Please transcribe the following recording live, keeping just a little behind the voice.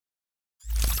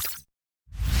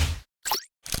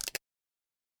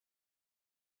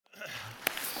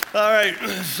All right,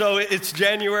 so it's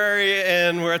January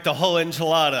and we're at the whole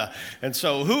enchilada. And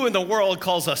so who in the world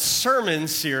calls a sermon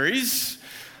series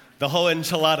the whole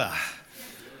enchilada?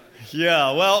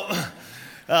 Yeah, well,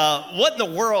 what in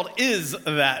the world is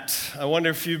that? I wonder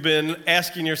if you've been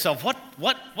asking yourself, what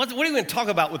are you going to talk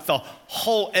about with the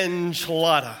whole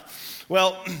enchilada?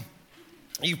 Well,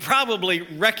 you probably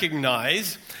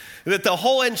recognize that the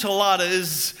whole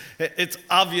enchilada it's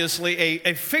obviously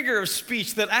a figure of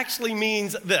speech that actually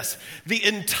means this: the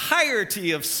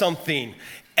entirety of something,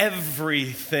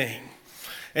 everything.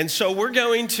 And so we're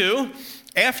going to,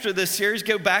 after this series,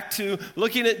 go back to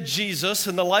looking at Jesus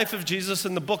and the life of Jesus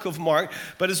in the book of Mark.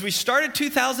 But as we started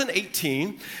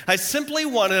 2018, I simply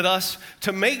wanted us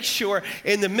to make sure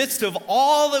in the midst of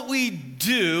all that we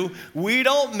do, we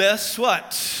don't miss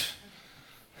what?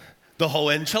 The whole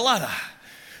enchilada.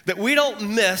 That we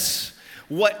don't miss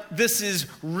what this is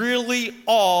really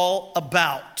all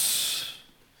about.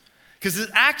 Because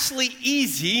it's actually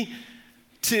easy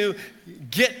to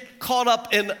get caught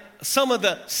up in some of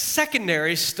the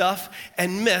secondary stuff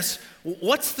and miss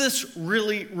what's this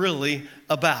really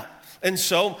about. And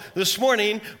so this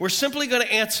morning, we're simply going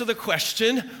to answer the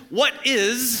question, what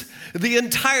is the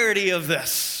entirety of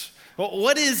this?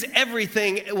 What is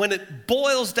everything when it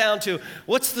boils down to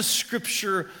what's the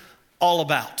scripture all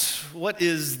about? What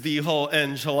is the whole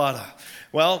enchilada?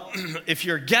 Well, if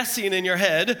you're guessing in your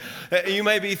head, you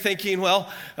may be thinking,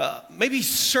 maybe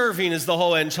serving is the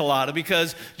whole enchilada,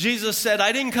 because Jesus said,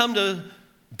 I didn't come to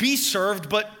be served,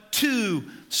 but to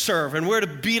serve. And we're to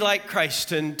be like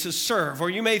Christ and to serve. Or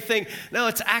you may think, no,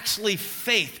 it's actually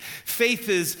faith. Faith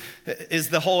is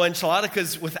the whole enchilada,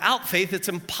 because without faith, it's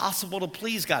impossible to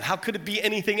please God. How could it be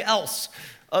anything else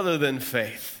other than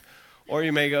faith? Or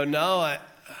you may go, no,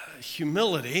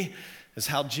 humility is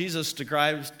how Jesus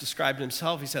described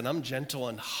himself. He said, I'm gentle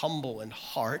and humble in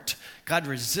heart. God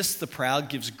resists the proud,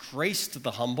 gives grace to the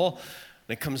humble.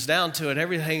 When it comes down to it,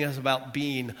 everything is about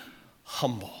being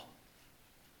humble.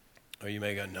 Or you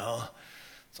may go, no,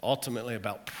 it's ultimately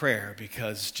about prayer,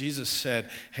 because Jesus said,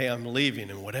 hey, I'm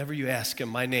leaving, and whatever you ask in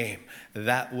my name,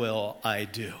 that will I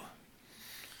do.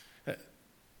 And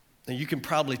you can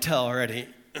probably tell already,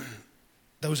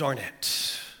 those aren't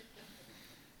it.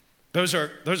 Those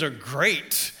are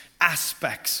great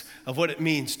aspects of what it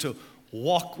means to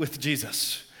walk with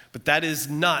Jesus. But that is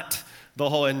not the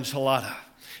whole enchilada.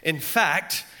 In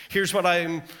fact, here's what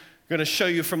I'm going to show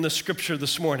you from the scripture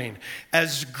this morning.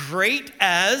 As great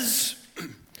as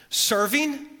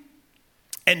serving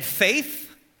and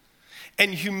faith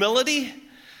and humility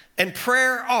and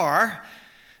prayer are,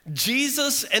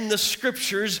 Jesus and the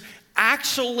scriptures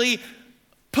actually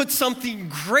put something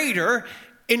greater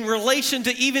in relation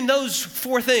to even those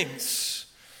four things,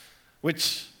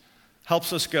 which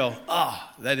helps us go,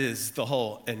 that is the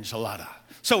whole enchilada.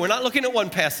 So we're not looking at one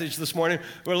passage this morning.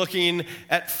 We're looking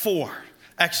at four,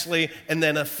 actually, and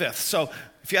then a fifth. So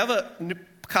if you have a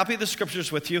copy of the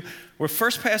scriptures with you, our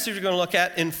first passage we're going to look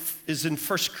at is in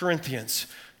 1 Corinthians.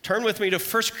 Turn with me to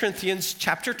 1 Corinthians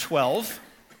chapter 12.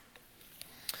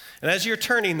 And as you're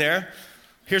turning there,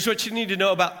 here's what you need to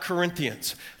know about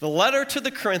Corinthians. The letter to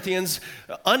the Corinthians,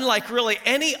 unlike really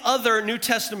any other New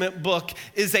Testament book,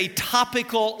 is a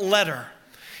topical letter.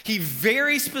 He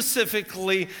very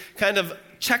specifically, kind of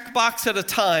checkbox at a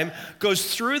time,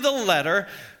 goes through the letter,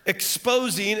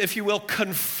 exposing, if you will,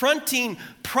 confronting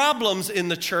problems in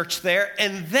the church there,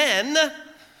 and then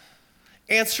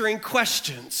answering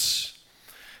questions.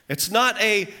 It's not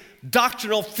a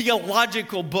doctrinal,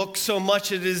 theological book so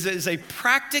much it is a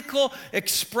practical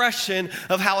expression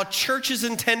of how a church is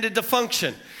intended to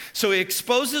function. So he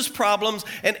exposes problems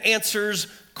and answers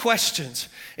questions.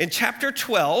 In chapter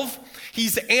 12,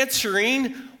 he's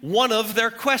answering one of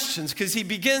their questions, because he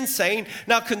begins saying,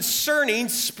 now concerning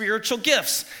spiritual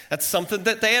gifts, that's something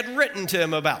that they had written to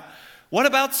him about. What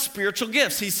about spiritual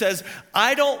gifts? He says,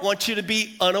 I don't want you to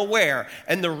be unaware.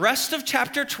 And the rest of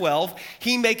chapter 12,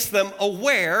 he makes them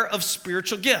aware of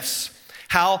spiritual gifts.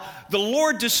 How the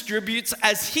Lord distributes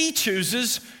as he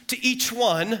chooses to each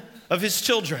one of his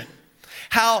children.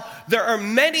 How there are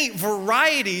many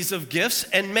varieties of gifts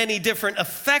and many different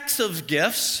effects of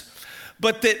gifts,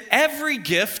 but that every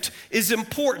gift is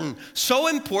important. So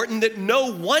important that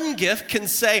no one gift can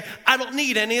say, I don't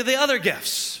need any of the other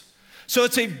gifts. So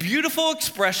it's a beautiful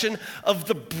expression of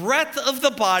the breadth of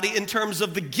the body in terms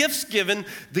of the gifts given,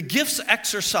 the gifts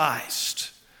exercised.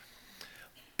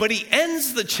 But he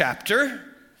ends the chapter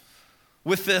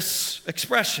with this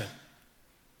expression.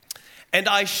 And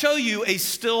I show you a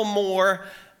still more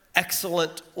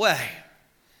excellent way.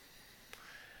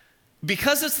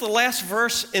 Because it's the last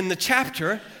verse in the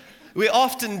chapter, we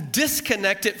often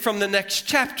disconnect it from the next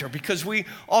chapter because we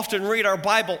often read our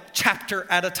Bible chapter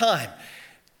at a time.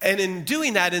 And in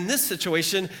doing that, in this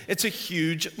situation, it's a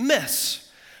huge miss.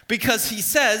 Because he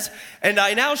says, and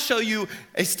I now show you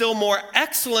a still more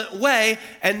excellent way,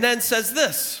 and then says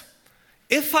this,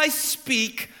 if I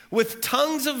speak with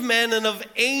tongues of men and of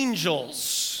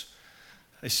angels,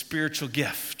 a spiritual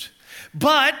gift,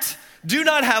 but do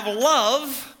not have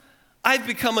love, I've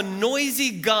become a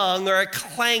noisy gong or a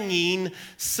clanging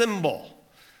cymbal.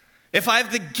 If I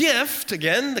have the gift,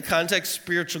 again, the context,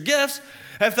 spiritual gifts,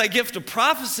 if I gift of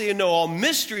prophecy and know all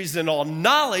mysteries and all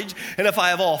knowledge, and if I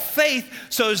have all faith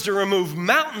so as to remove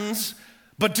mountains,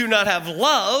 but do not have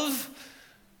love,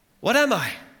 what am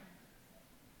I?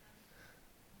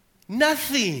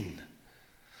 Nothing.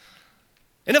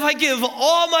 And if I give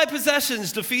all my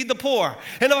possessions to feed the poor,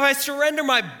 and if I surrender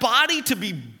my body to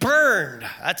be burned,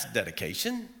 that's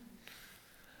dedication,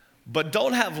 but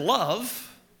don't have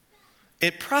love,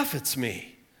 it profits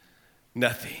me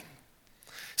nothing.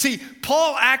 See,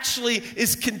 Paul actually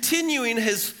is continuing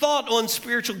his thought on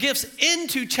spiritual gifts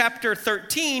into chapter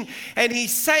 13, and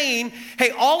he's saying, hey,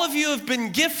 all of you have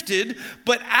been gifted,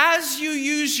 but as you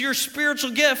use your spiritual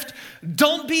gift,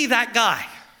 don't be that guy.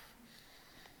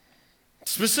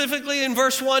 Specifically in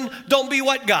verse 1, don't be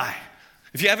what guy?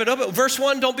 If you have it up, verse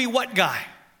 1, don't be what guy?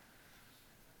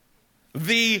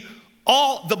 The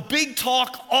big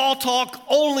talk, all talk,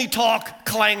 only talk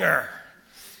clanger.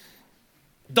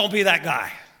 Don't be that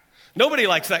guy. Nobody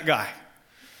likes that guy,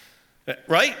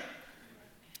 right?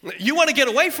 You want to get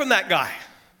away from that guy.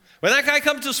 When that guy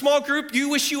comes to a small group, you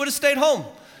wish you would have stayed home.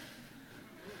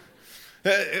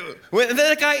 When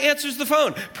that guy answers the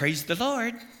phone, praise the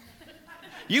Lord,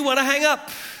 you want to hang up.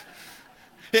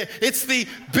 It's the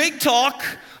big talk,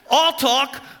 all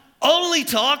talk, only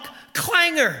talk,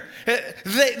 clanger.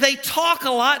 They talk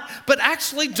a lot, but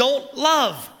actually don't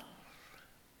love.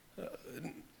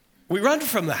 We run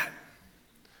from that.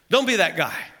 Don't be that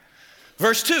guy.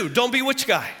 Verse 2, don't be which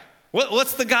guy?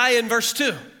 What's the guy in verse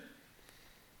 2?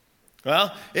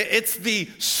 Well, it's the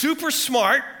super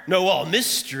smart, know all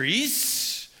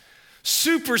mysteries,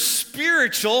 super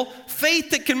spiritual, faith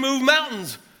that can move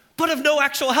mountains, but of no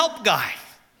actual help guy.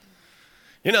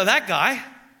 You know that guy?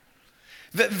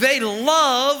 They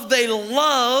love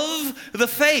the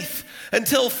faith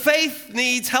until faith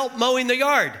needs help mowing the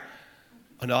yard.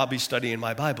 Oh no, I'll be studying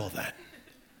my Bible then.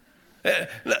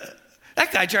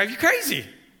 That guy drives you crazy.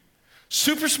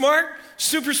 Super smart,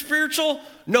 super spiritual,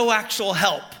 no actual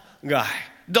help guy.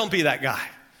 Don't be that guy.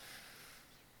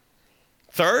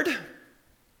 Third,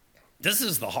 this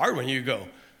is the hard one. You go,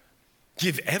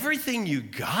 give everything you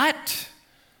got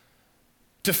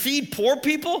to feed poor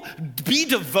people? Be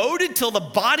devoted till the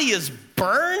body is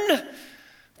burned?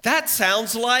 That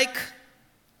sounds like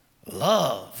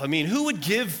love. I mean, who would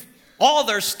give all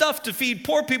their stuff to feed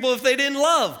poor people if they didn't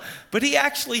love? But he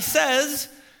actually says,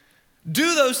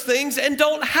 do those things and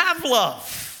don't have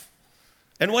love.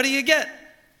 And what do you get?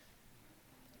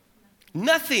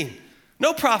 Nothing.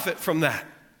 No profit from that.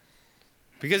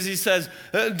 Because he says,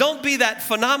 don't be that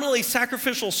phenomenally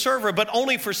sacrificial server, but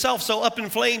only for self, so up in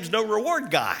flames, no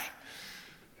reward guy.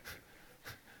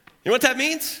 You know what that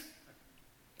means?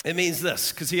 It means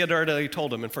this, because he had already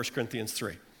told him in 1 Corinthians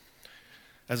 3.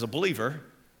 As a believer,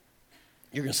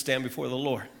 you're going to stand before the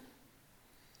Lord.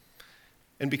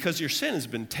 And because your sin has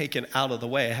been taken out of the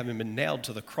way, having been nailed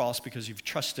to the cross because you've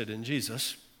trusted in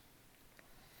Jesus,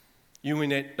 you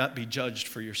may not be judged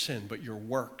for your sin, but your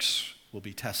works will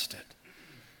be tested.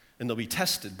 And they'll be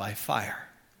tested by fire.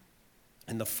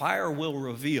 And the fire will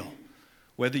reveal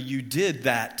whether you did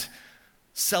that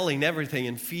selling everything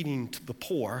and feeding to the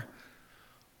poor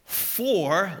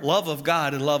for love of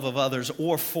God and love of others,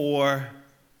 or for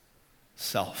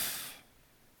self.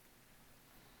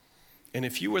 And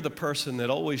if you were the person that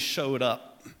always showed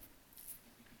up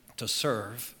to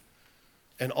serve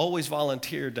and always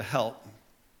volunteered to help,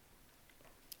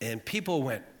 and people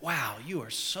went, wow, you are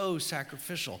so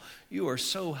sacrificial, you are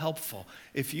so helpful.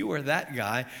 If you were that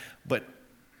guy, but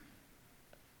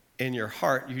in your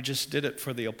heart you just did it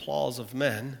for the applause of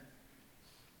men,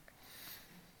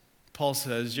 Paul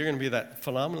says, you're going to be that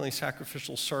phenomenally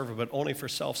sacrificial server, but only for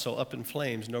self, so up in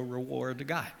flames, no reward to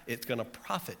guy. It's going to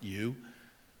profit you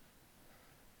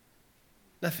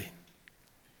nothing.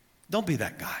 Don't be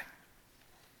that guy.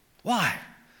 Why?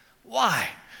 Why?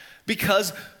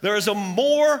 Because there is a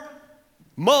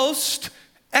most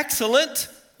excellent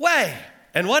way.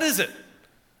 And what is it?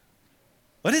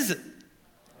 What is it?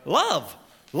 Love.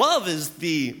 Love is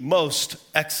the most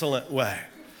excellent way.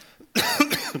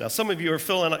 Now, some of you are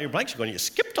filling out your blanks. You're going, you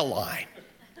skipped a line.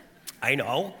 I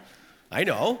know.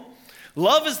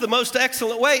 Love is the most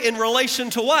excellent way in relation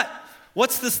to what?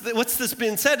 What's this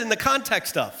being said in the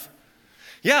context of?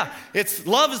 Yeah, it's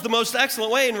love is the most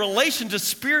excellent way in relation to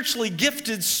spiritually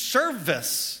gifted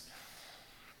service.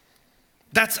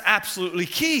 That's absolutely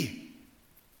key.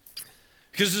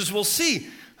 Because as we'll see,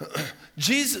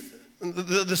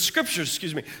 the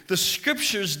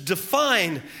scriptures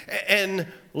define and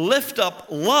lift up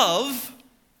love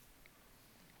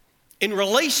in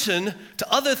relation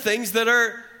to other things that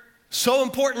are so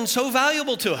important, so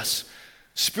valuable to us.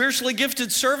 Spiritually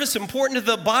gifted service, important to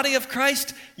the body of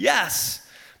Christ? Yes,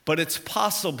 but it's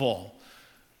possible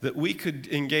that we could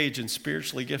engage in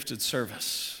spiritually gifted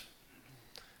service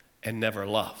and never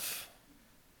love.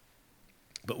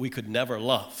 But we could never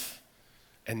love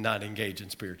and not engage in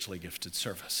spiritually gifted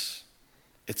service.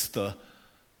 It's the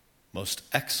most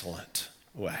excellent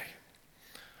way.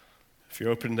 If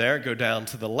you're open there, go down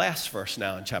to the last verse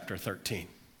now in chapter 13.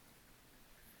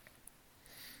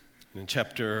 In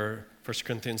 1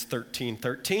 Corinthians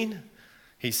 13:13,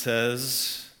 he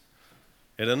says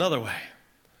it another way.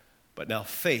 But now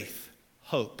faith,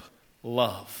 hope,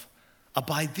 love,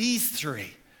 abide these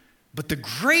three. But the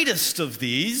greatest of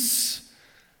these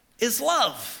is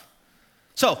love.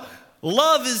 So,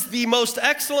 love is the most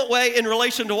excellent way in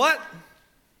relation to what?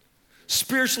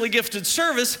 Spiritually gifted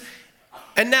service.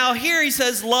 And now here he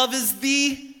says love is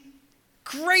the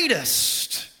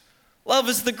greatest. Love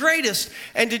is the greatest.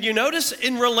 And did you notice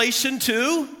in relation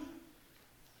to?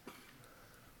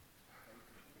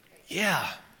 Yeah.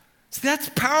 See, that's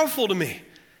powerful to me.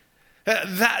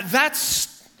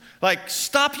 That's like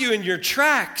stop you in your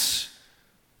tracks.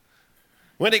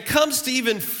 When it comes to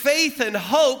even faith and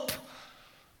hope,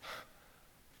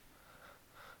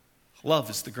 love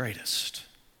is the greatest.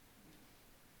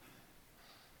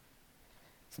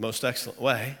 It's the most excellent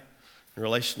way in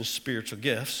relation to spiritual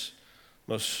gifts,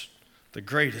 the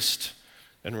greatest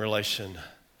in relation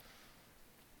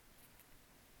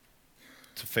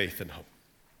to faith and hope.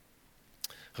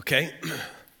 Okay,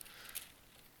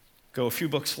 go a few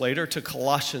books later to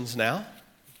Colossians now.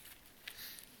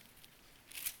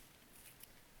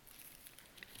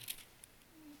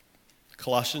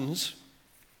 Colossians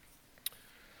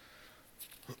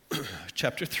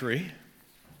chapter 3,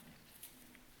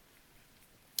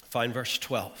 find verse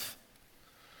 12.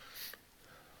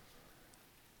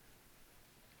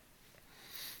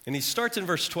 And he starts in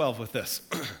verse 12 with this.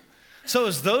 So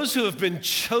as those who have been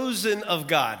chosen of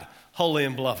God, holy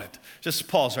and beloved. Just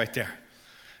pause right there.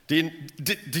 Do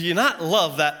you not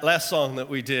love that last song that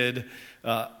we did,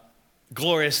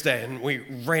 Glorious Day, and we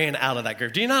ran out of that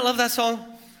grave? Do you not love that song?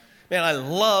 Man, I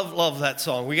love that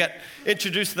song. We got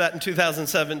introduced to that in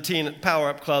 2017 at Power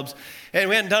Up Clubs, and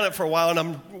we hadn't done it for a while,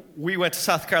 and we went to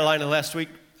South Carolina last week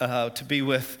to be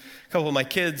with a couple of my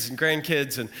kids and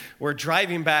grandkids, and we're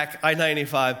driving back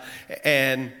I-95,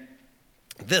 and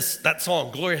that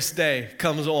song, Glorious Day,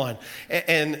 comes on.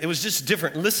 And it was just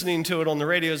different listening to it on the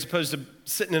radio as opposed to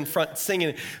sitting in front singing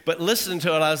it. But listening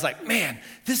to it, I was like, man,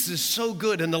 this is so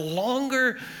good. And the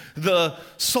longer the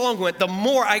song went, the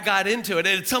more I got into it.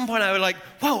 And at some point, I was like,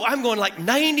 whoa, I'm going like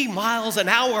 90 miles an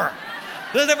hour.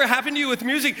 Does that ever happen to you with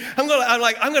music? I'm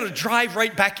going to drive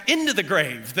right back into the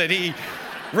grave that he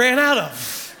ran out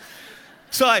of.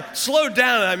 So I slowed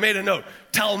down and I made a note.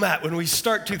 Tell Matt, when we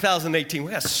start 2018,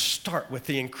 we got to start with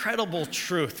the incredible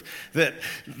truth that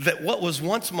what was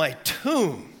once my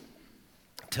tomb,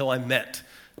 till I met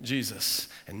Jesus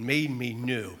and made me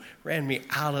new, ran me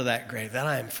out of that grave, that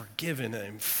I am forgiven and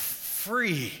I'm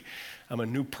free. I'm a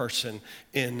new person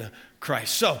in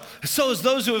Christ. So as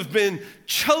those who have been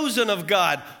chosen of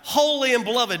God, holy and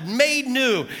beloved, made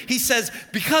new, he says,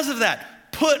 because of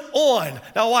that, put on.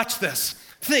 Now watch this.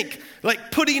 Think, like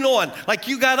putting on, like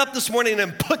you got up this morning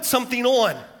and put something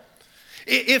on.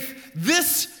 If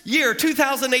this year,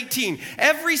 2018,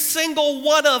 every single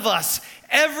one of us,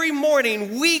 every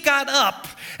morning we got up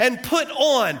and put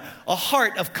on a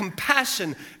heart of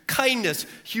compassion, kindness,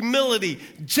 humility,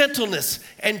 gentleness,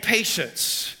 and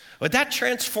patience, would that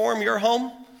transform your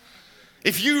home?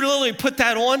 If you literally put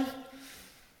that on?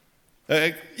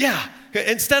 Yeah.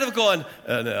 Instead of going,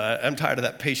 no, I'm tired of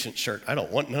that patient shirt. I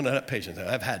don't want none of that patience.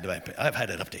 I've had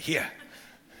it up to here.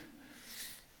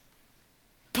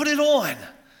 Put it on.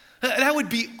 That would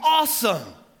be awesome.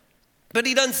 But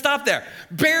he doesn't stop there.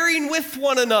 Bearing with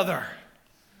one another.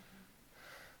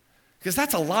 Because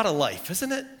that's a lot of life,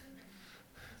 isn't it?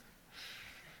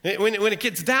 When it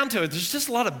gets down to it, there's just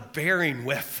a lot of bearing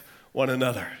with one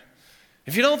another.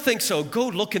 If you don't think so, go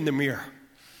look in the mirror.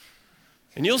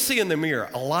 And you'll see in the mirror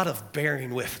a lot of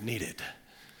bearing with needed.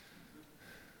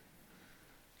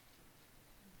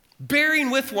 bearing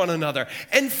with one another,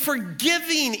 and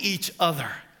forgiving each other.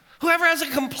 Whoever has a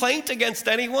complaint against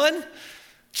anyone,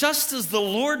 just as the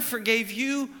Lord forgave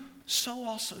you, so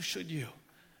also should you.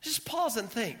 Just pause and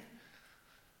think.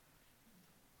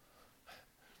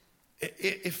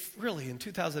 If really in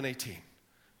 2018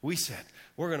 we said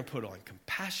we're going to put on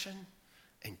compassion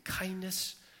and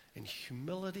kindness and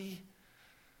humility,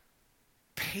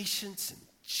 patience and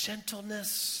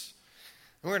gentleness,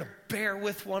 and we're going to bear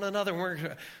with one another, and we're going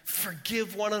to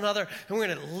forgive one another, and we're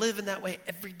going to live in that way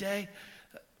every day,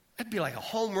 that'd be like a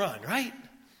home run, right?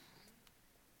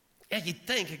 Yeah, you'd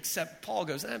think, except Paul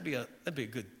goes, that'd be a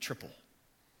good triple.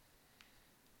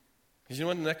 Because you know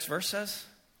what the next verse says?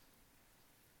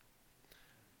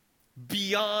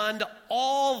 Beyond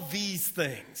all these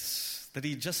things that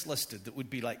he just listed that would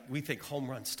be like, we think, home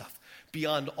run stuff.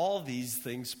 Beyond all these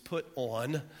things, put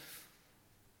on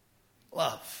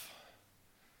love,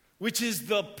 which is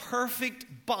the perfect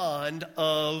bond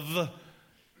of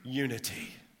unity.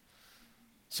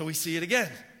 So we see it again.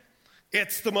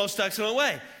 It's the most excellent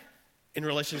way in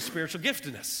relation to spiritual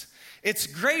giftedness. It's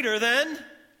greater than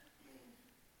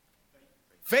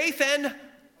faith and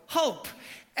hope.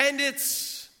 And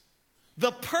it's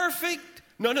the perfect,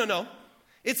 no.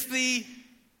 It's the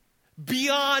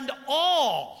beyond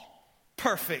all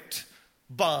perfect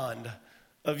bond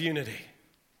of unity.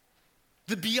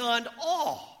 The beyond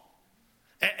all.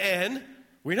 And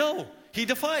we know he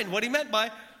defined what he meant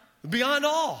by beyond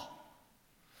all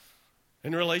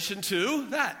in relation to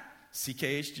that.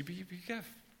 CKHGBUPKF.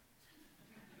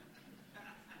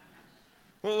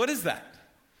 Well, what is that?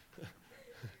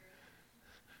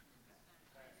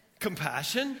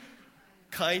 Compassion,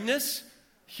 kindness,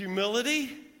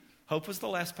 humility. Hope was the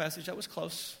last passage. That was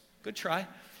close. Good try.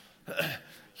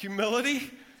 Humility,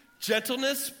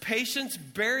 gentleness, patience,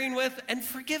 bearing with, and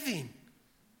forgiving.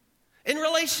 In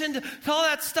relation to all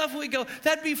that stuff, we go,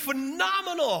 that'd be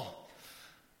phenomenal.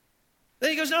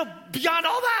 Then he goes, no, beyond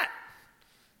all that,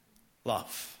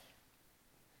 love.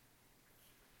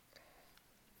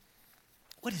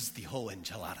 What is the whole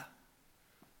enchilada?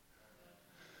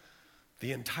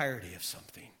 The entirety of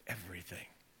something, everything.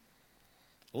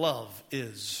 Love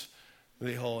is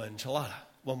the whole enchilada.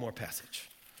 One more passage.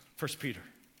 1 Peter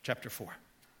chapter 4.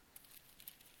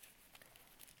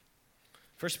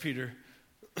 1 Peter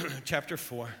chapter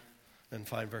 4, and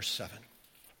find verse 7.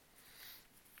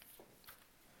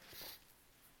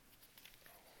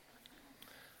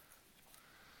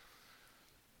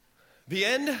 The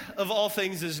end of all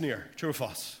things is near. True or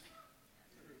false?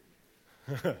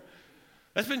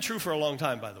 That's been true for a long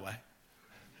time, by the way.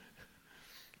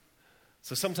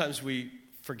 So sometimes we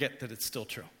forget that it's still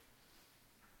true.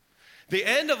 The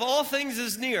end of all things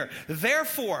is near.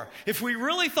 Therefore, if we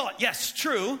really thought, yes,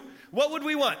 true, what would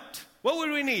we want? What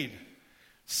would we need?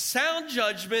 Sound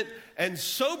judgment and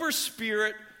sober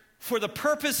spirit for the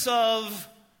purpose of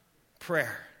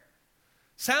prayer.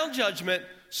 Sound judgment,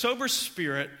 sober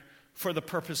spirit for the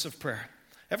purpose of prayer.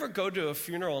 Ever go to a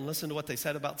funeral and listen to what they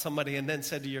said about somebody and then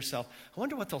said to yourself, I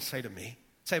wonder what they'll say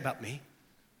about me?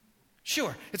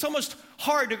 Sure, it's almost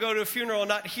hard to go to a funeral and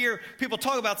not hear people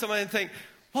talk about somebody and think,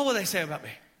 what will they say about me?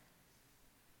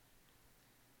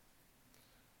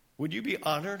 Would you be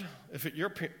honored if at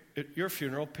your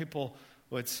funeral people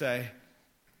would say,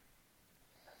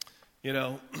 you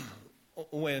know,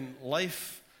 when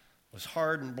life was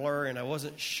hard and blurry and I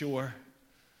wasn't sure,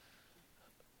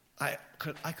 I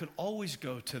could always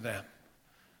go to them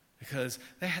because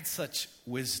they had such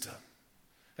wisdom.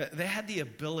 They had the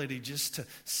ability just to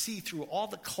see through all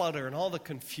the clutter and all the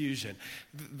confusion.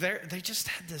 They just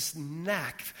had this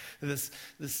knack,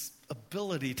 this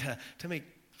ability to make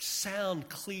sound,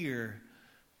 clear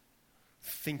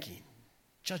thinking,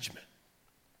 judgment.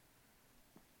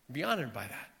 Be honored by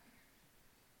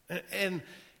that. And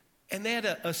they had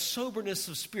a soberness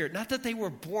of spirit. Not that they were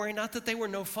boring, not that they were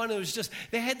no fun. It was just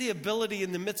they had the ability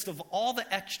in the midst of all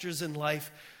the extras in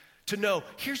life to know,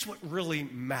 here's what really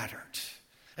mattered.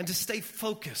 And to stay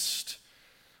focused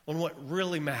on what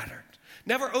really mattered.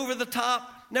 Never over the top,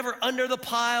 never under the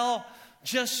pile,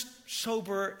 just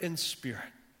sober in spirit.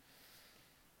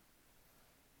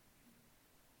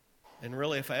 And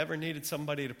really, if I ever needed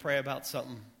somebody to pray about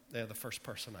something, they're the first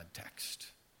person I'd text.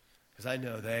 Because I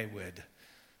know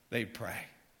they'd pray.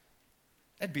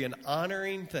 That'd be an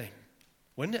honoring thing,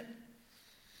 wouldn't it?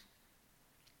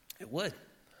 It would.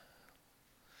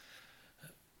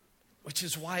 Which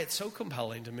is why it's so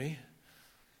compelling to me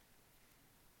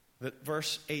that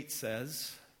verse 8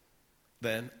 says,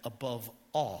 then above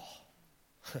all.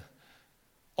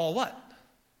 All what?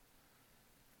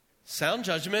 Sound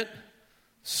judgment,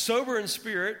 sober in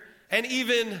spirit, and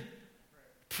even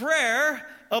prayer,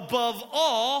 above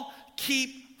all,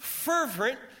 keep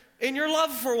fervent in your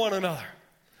love for one another.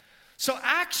 So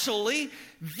actually,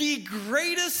 the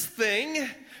greatest thing,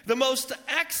 the most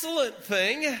excellent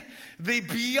thing, the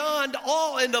beyond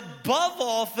all and above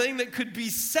all thing that could be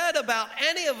said about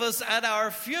any of us at our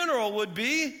funeral would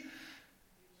be,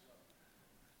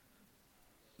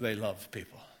 they love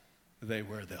people. They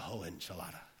were the whole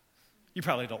enchilada. You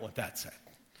probably don't want that said.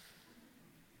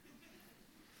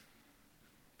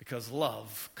 Because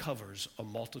love covers a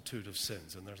multitude of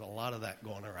sins, and there's a lot of that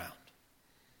going around.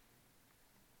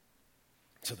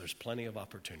 So there's plenty of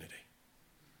opportunity.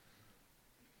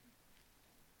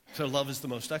 So love is the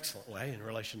most excellent way in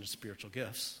relation to spiritual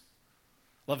gifts.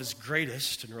 Love is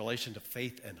greatest in relation to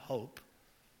faith and hope.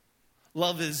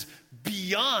 Love is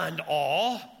beyond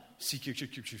all.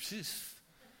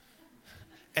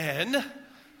 And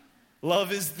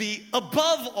love is the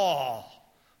above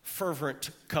all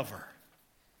fervent cover.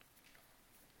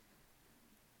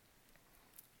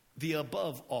 The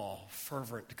above all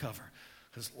fervent cover.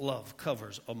 Because love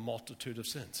covers a multitude of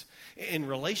sins. In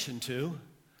relation to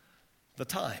the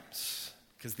times.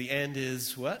 Because the end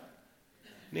is what?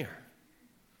 Near.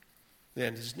 The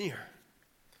end is near.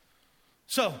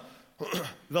 So,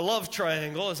 the love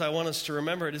triangle, as I want us to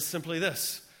remember it, is simply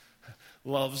this.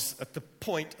 Love's at the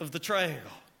point of the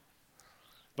triangle.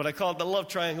 But I call it the love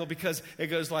triangle because it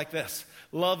goes like this.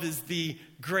 Love is the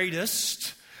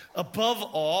greatest, above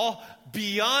all,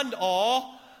 beyond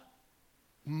all,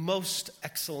 most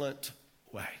excellent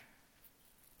way.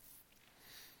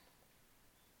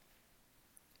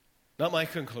 Not my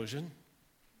conclusion.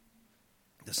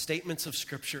 The statements of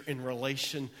Scripture in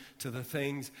relation to the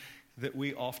things that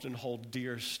we often hold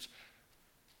dearest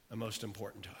and most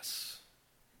important to us.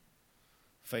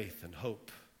 Faith and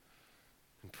hope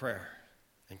and prayer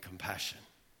and compassion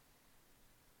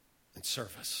and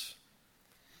service.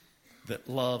 That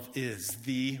love is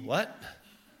the what?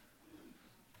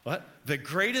 What? The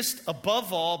greatest,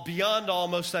 above all, beyond all,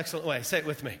 most excellent way. Say it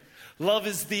with me. Love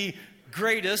is the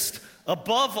greatest,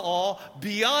 above all,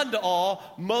 beyond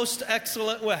all, most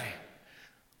excellent way.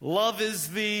 Love is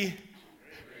the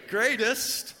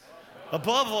greatest,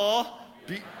 above all,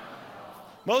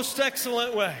 most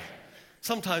excellent way.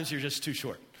 Sometimes you're just too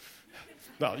short.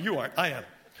 Well, you aren't. I am.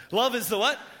 Love is the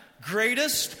what?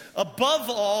 Greatest, above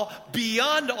all,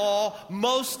 beyond all,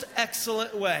 most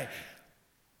excellent way.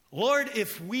 Lord,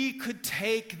 if we could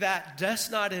take that,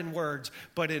 just not in words,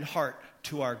 but in heart,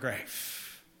 to our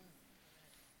grave.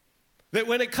 That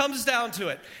when it comes down to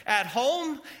it, at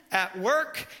home, at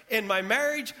work, in my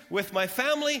marriage, with my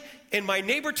family, in my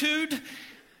neighborhood,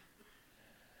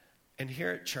 and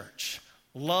here at church,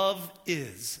 love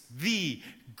is the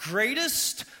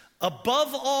greatest,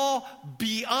 above all,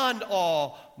 beyond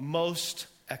all, most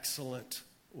excellent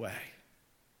way.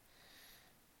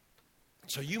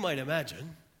 So you might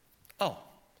imagine, oh,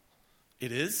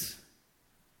 it is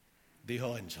the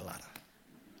whole enchilada.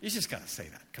 You just got to say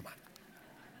that. Come on.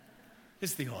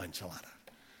 It's the whole enchilada.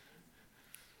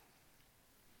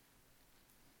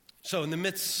 So in the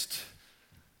midst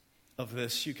of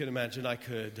this, you can imagine I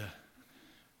could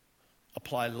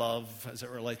apply love as it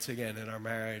relates again in our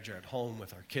marriage or at home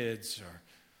with our kids or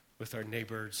with our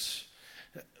neighbors.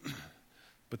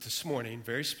 But this morning,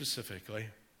 very specifically,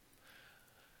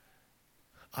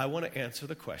 I want to answer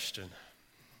the question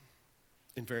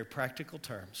in very practical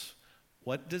terms.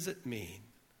 What does it mean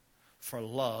for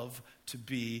love to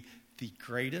be the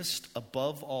greatest,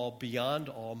 above all, beyond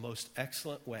all, most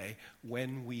excellent way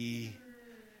when we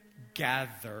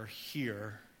gather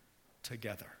here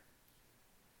together?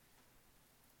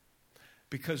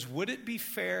 Because would it be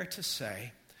fair to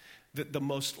say that the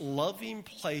most loving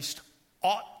place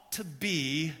ought to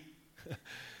be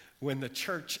when the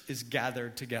church is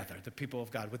gathered together, the people of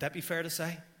God? Would that be fair to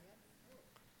say?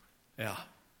 Yeah.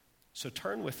 So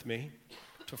turn with me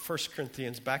to 1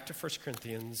 Corinthians, back to 1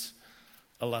 Corinthians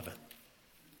 11.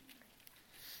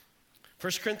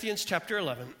 1 Corinthians chapter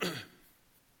 11.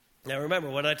 Now remember,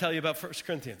 what did I tell you about 1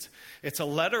 Corinthians? It's a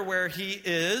letter where he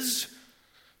is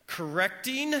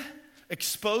correcting,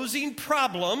 exposing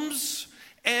problems,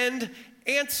 and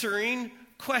answering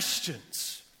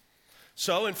questions.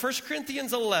 So in 1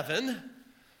 Corinthians 11,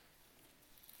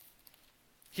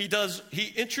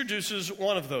 he introduces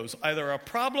one of those, either a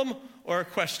problem or a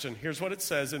question. Here's what it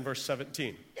says in verse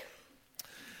 17.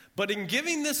 But in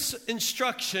giving this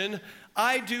instruction,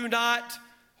 I do not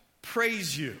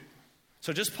praise you.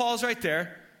 So just pause right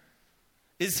there.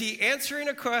 Is he answering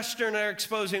a question or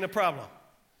exposing a problem?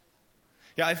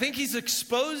 Yeah, I think he's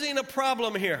exposing a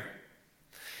problem here.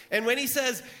 And when he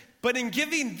says, But in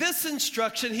giving this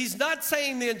instruction, he's not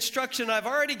saying the instruction I've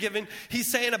already given. He's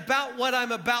saying about what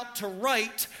I'm about to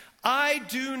write, I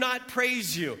do not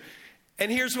praise you.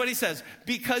 And here's what he says,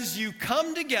 because you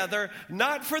come together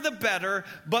not for the better,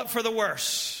 but for the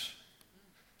worse.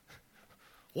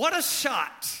 What a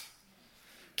shot.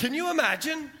 Can you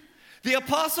imagine the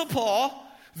Apostle Paul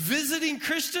visiting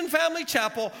Christian Family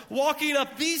Chapel, walking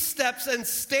up these steps and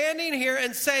standing here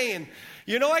and saying,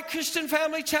 you know what, Christian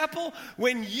Family Chapel,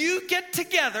 when you get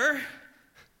together,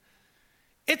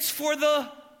 it's for the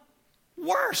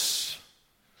worse.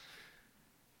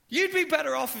 You'd be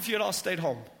better off if you'd all stayed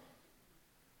home.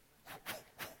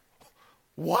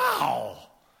 Wow,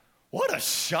 what a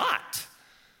shot.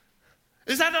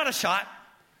 Is that not a shot?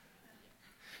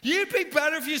 You'd be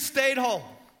better if you stayed home,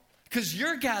 because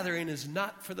your gathering is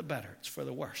not for the better, it's for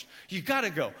the worse. You got to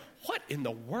go, what in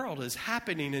the world is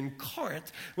happening in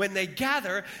Corinth when they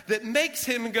gather that makes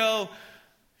him go,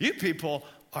 you people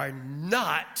are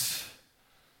not,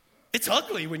 it's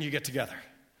ugly when you get together.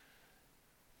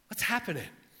 What's happening?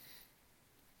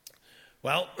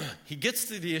 Well, he gets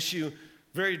to the issue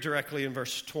very directly in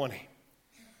verse 20.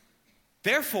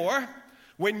 Therefore,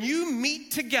 when you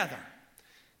meet together,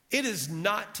 it is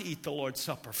not to eat the Lord's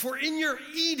Supper. For in your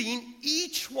eating,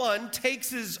 each one takes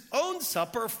his own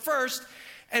supper first,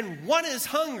 and one is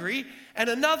hungry, and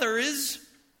another is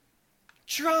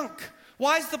drunk.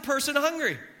 Why is the person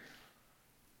hungry?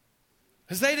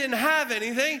 Because they didn't have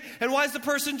anything. And why is the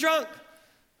person drunk?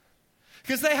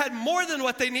 Because they had more than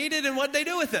what they needed, and what they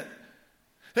do with it?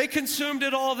 They consumed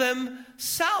it all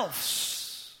themselves.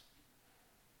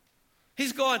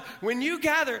 He's going, when you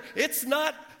gather, it's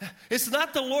not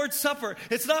the Lord's Supper.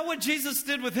 It's not what Jesus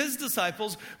did with his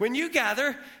disciples. When you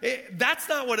gather, that's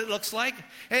not what it looks like.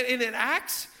 And in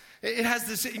Acts, it has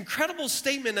this incredible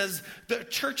statement as the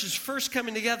church is first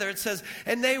coming together. It says,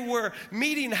 and they were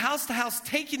meeting house to house,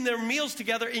 taking their meals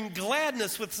together in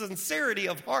gladness with sincerity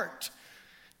of heart.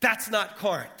 That's not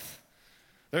Corinth.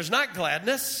 There's not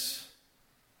gladness.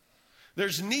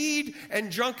 There's need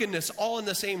and drunkenness all in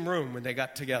the same room when they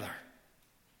got together.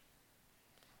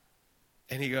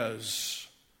 And he goes,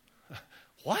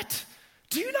 what?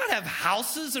 Do you not have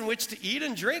houses in which to eat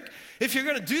and drink? If you're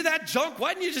going to do that junk,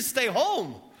 why didn't you just stay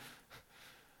home?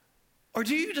 Or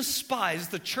do you despise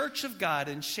the church of God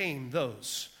and shame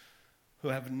those who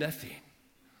have nothing?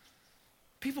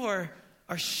 People are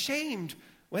shamed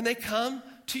when they come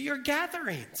to your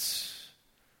gatherings.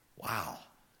 Wow,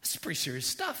 this is pretty serious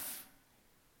stuff.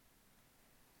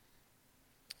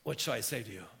 What shall I say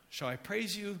to you? Shall I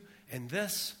praise you in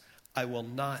this? I will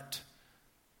not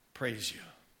praise you.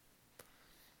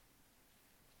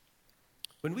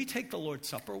 When we take the Lord's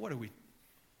Supper, what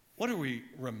are we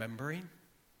remembering?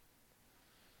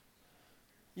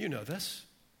 You know this.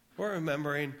 We're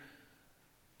remembering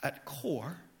at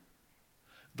core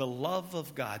the love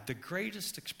of God, the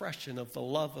greatest expression of the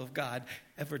love of God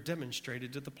ever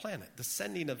demonstrated to the planet, the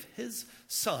sending of his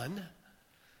Son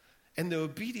and the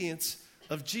obedience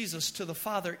of Jesus to the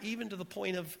Father, even to the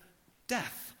point of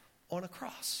death on a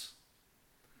cross.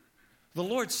 The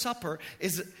Lord's Supper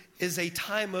is a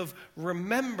time of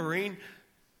remembering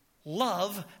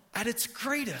love at its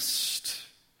greatest.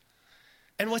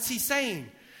 And what's he saying?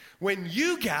 When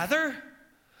you gather,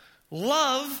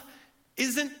 love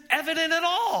isn't evident at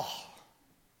all.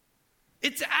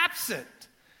 It's absent.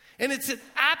 And it's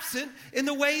absent in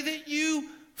the way that you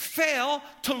fail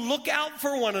to look out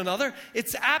for one another.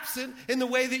 It's absent in the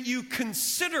way that you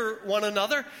consider one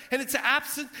another. And it's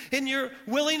absent in your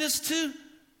willingness to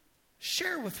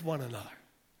share with one another.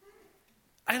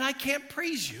 And I can't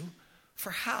praise you for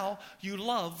how you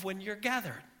love when you're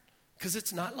gathered, because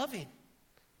it's not loving.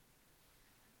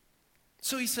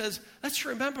 So he says, let's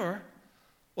remember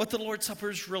what the Lord's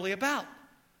Supper is really about.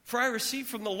 For I received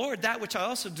from the Lord that which I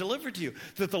also delivered to you,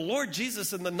 that the Lord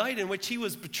Jesus, in the night in which he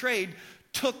was betrayed,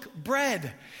 took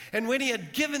bread. And when he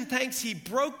had given thanks, he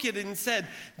broke it and said,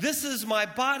 this is my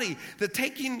body. The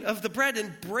taking of the bread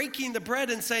and breaking the bread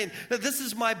and saying, this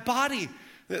is my body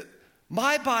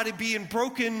being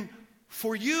broken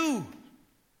for you.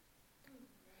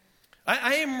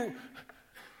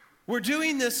 We're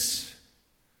doing this.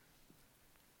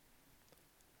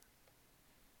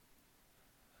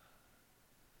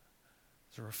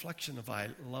 It's a reflection of I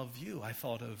love you. I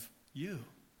thought of you.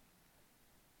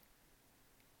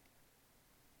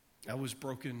 I was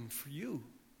broken for you.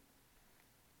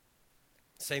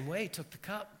 Same way, he took the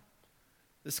cup.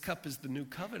 This cup is the new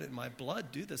covenant in my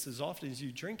blood. Do this as often as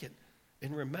you drink it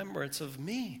in remembrance of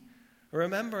me.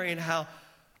 Remembering how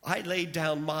I laid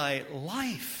down my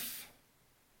life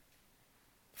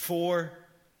for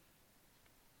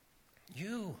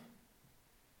you.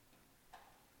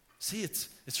 See,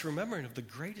 it's remembering of the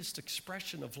greatest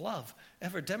expression of love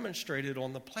ever demonstrated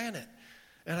on the planet.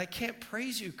 And I can't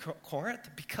praise you, Corinth,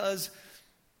 because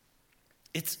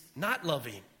it's not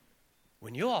loving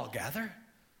when you all gather.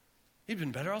 You'd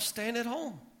been better off staying at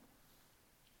home.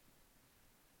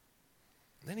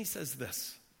 And then he says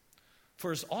this,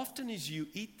 for as often as you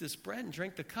eat this bread and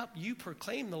drink the cup, you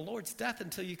proclaim the Lord's death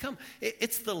until you come.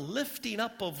 It's the lifting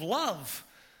up of love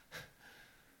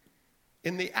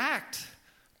in the act,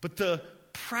 but the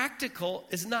practical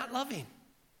is not loving.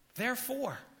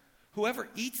 Therefore, whoever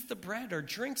eats the bread or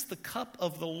drinks the cup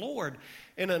of the Lord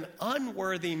in an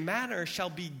unworthy manner shall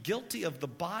be guilty of the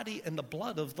body and the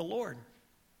blood of the Lord.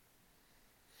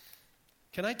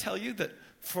 Can I tell you that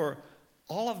for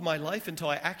all of my life, until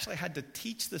I actually had to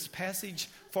teach this passage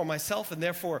for myself and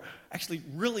therefore actually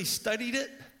really studied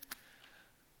it,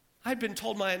 I'd been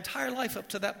told my entire life up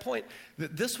to that point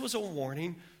that this was a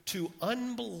warning to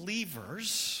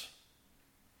unbelievers.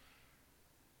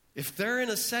 If they're in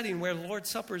a setting where the Lord's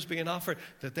Supper is being offered,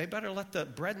 that they better let the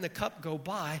bread and the cup go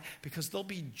by, because they'll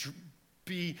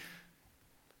be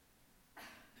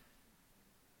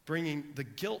bringing the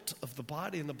guilt of the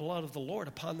body and the blood of the Lord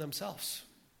upon themselves.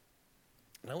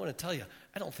 And I want to tell you,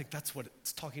 I don't think that's what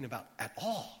it's talking about at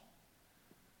all.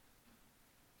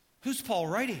 Who's Paul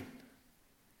writing?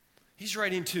 He's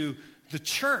writing to the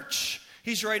church.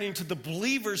 He's writing to the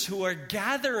believers who are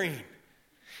gathering.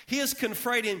 He is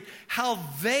confronting how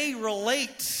they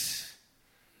relate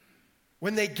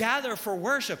when they gather for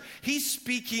worship. He's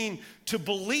speaking to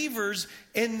believers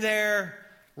in their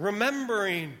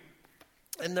remembering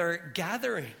and their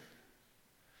gathering.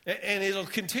 And it'll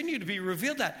continue to be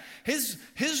revealed that his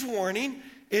warning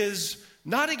is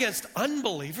not against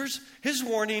unbelievers. His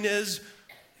warning is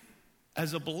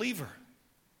as a believer.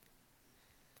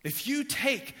 If you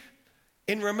take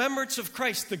in remembrance of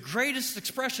Christ, the greatest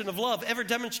expression of love ever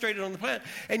demonstrated on the planet,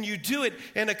 and you do it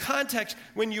in a context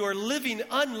when you are living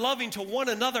unloving to one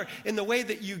another in the way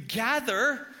that you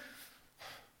gather,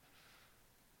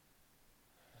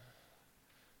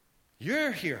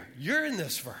 you're here. You're in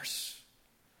this verse.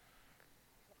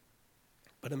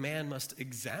 But a man must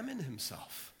examine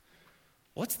himself.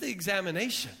 What's the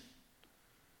examination?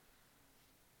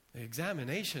 The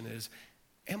examination is,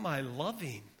 am I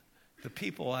loving the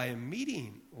people I am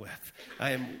meeting with?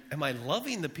 Am I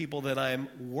loving the people that I am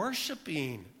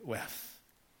worshiping with?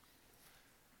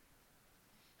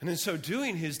 And in so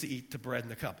doing, he is to eat the bread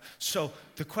and the cup. So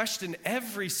the question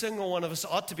every single one of us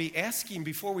ought to be asking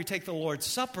before we take the Lord's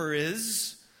Supper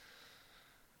is,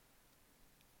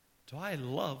 do I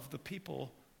love the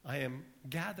people I am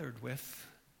gathered with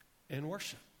in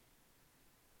worship?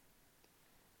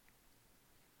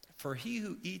 For he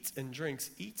who eats and drinks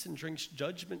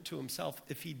judgment to himself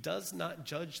if he does not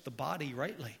judge the body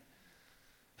rightly.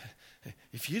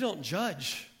 If you don't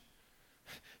judge,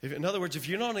 in other words, if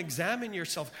you don't examine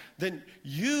yourself, then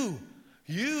you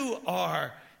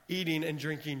are eating and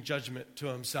drinking judgment to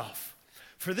himself.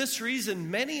 For this reason,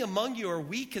 many among you are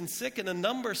weak and sick, and a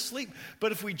number sleep.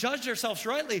 But if we judged ourselves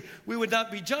rightly, we would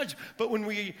not be judged. But when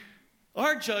we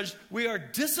are judged, we are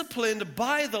disciplined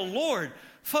by the Lord.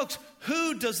 Folks,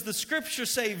 who does the scripture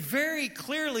say very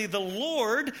clearly the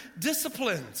Lord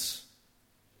disciplines?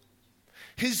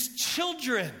 His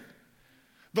children.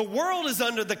 The world is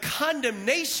under the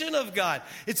condemnation of God.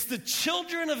 It's the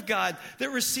children of God that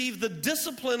receive the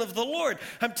discipline of the Lord.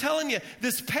 I'm telling you,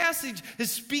 this passage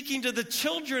is speaking to the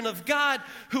children of God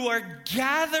who are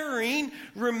gathering,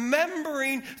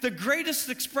 remembering the greatest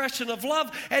expression of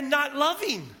love and not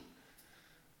loving.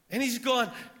 And he's going,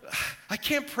 I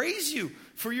can't praise you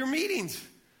for your meetings.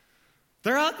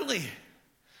 They're ugly.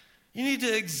 You need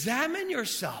to examine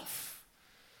yourself.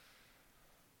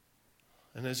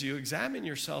 And as you examine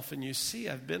yourself and you see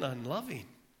I've been unloving,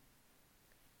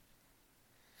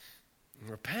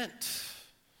 repent.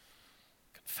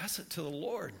 Confess it to the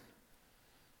Lord.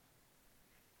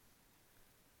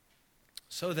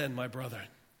 So then, my brethren,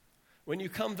 when you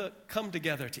come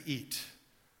together to eat,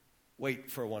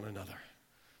 wait for one another.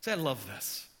 See, I love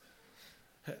this.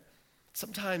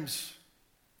 Sometimes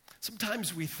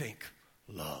we think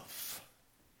love.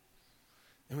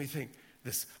 And we think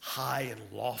this high and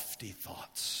lofty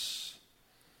thoughts.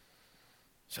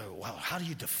 So, well, how do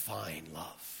you define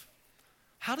love?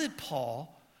 How did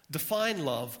Paul define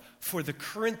love for the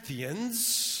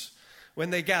Corinthians when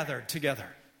they gathered together?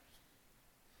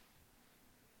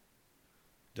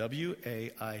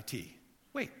 W-A-I-T.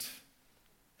 Wait.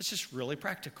 It's just really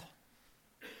practical.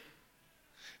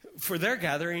 For their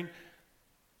gathering,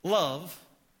 love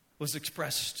was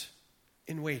expressed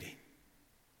in waiting.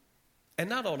 And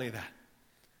not only that,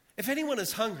 if anyone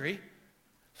is hungry,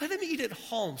 Let them eat at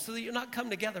home so that you're not come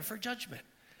together for judgment.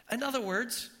 In other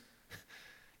words,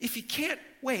 if you can't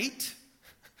wait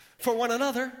for one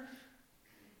another,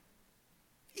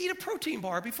 eat a protein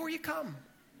bar before you come.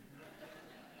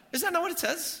 Is that not what it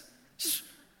says? Just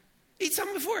eat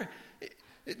something before.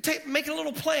 Make a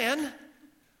little plan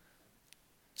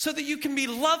so that you can be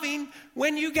loving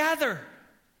when you gather.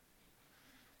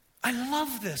 I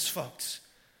love this, folks.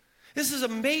 This is a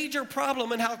major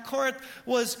problem in how Corinth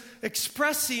was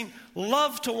expressing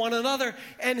love to one another,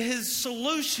 and his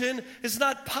solution is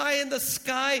not pie in the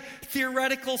sky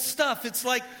theoretical stuff. It's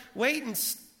like, wait and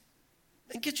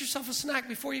get yourself a snack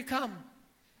before you come.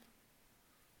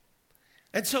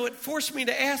 And so it forced me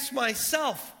to ask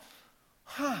myself,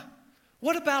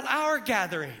 what about our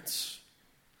gatherings?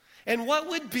 And what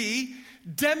would be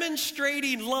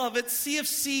demonstrating love at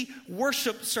CFC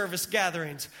worship service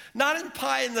gatherings? Not in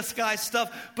pie in the sky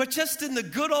stuff, but just in the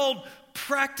good old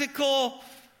practical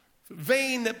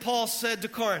vein that Paul said to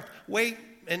Corinth. Wait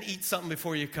and eat something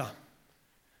before you come.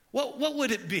 What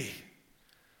would it be?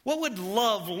 What would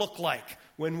love look like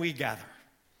when we gather?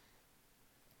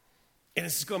 And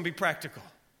this is going to be practical.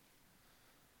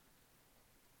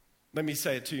 Let me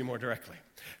say it to you more directly.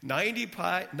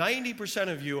 90%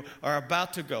 of you are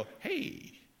about to go,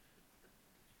 hey,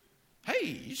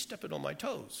 you're stepping on my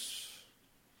toes.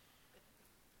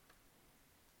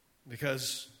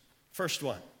 Because, first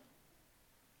one,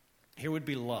 here would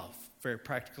be love, very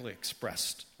practically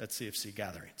expressed at CFC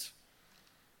gatherings.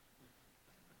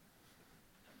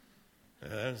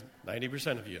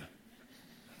 90% of you,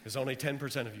 because only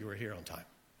 10% of you are here on time.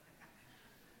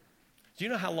 Do you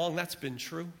know how long that's been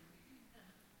true?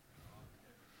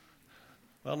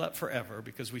 Well, not forever,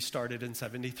 because we started in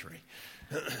 73.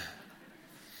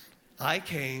 I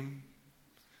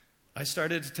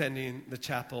started attending the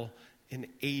chapel in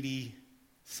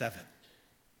 87.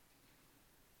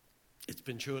 It's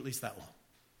been true at least that long.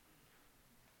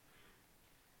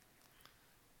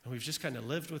 And we've just kind of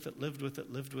lived with it.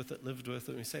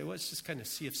 And we say, well, it's just kind of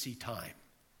CFC time.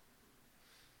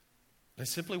 I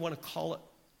simply want to call it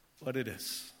what it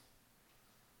is.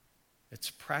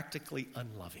 It's practically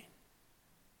unloving.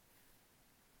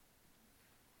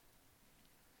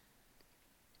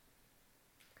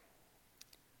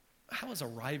 How is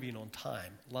arriving on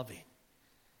time loving?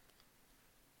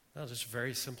 Well, just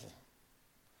very simple.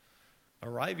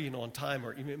 Arriving on time,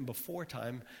 or even before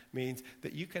time, means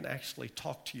that you can actually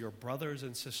talk to your brothers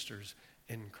and sisters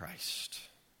in Christ.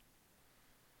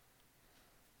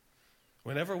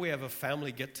 Whenever we have a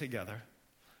family get-together,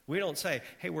 we don't say,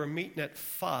 hey, we're meeting at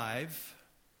 5,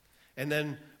 and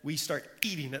then we start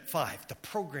eating at 5. The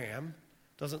program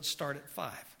doesn't start at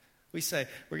 5. We say,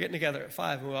 we're getting together at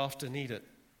 5, and we often eat at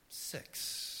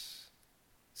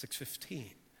 6:15.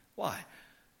 Why?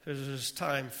 Because there's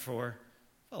time for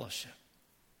fellowship.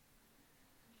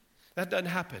 That doesn't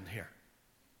happen here.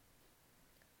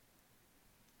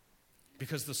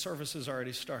 Because the service has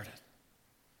already started.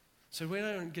 So we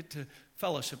don't get to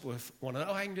fellowship with one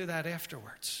another. Oh, I can do that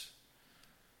afterwards.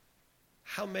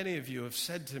 How many of you have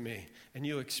said to me, and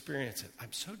you experience it,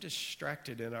 I'm so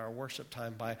distracted in our worship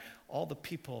time by all the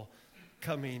people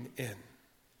coming in.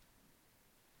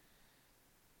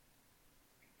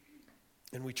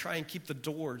 And we try and keep the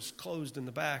doors closed in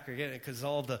the back again because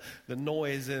all the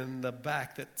noise in the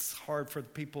back that's hard for the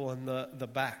people in the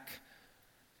back.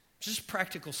 Just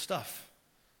practical stuff.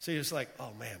 So you're just like,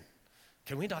 oh man,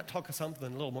 can we not talk of something a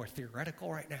little more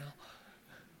theoretical right now?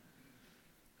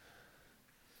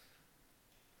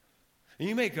 And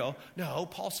you may go, no,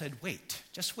 Paul said wait.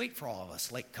 Just wait for all of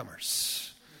us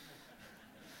latecomers.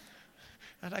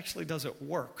 That actually doesn't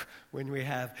work when we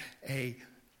have a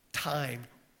time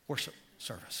worship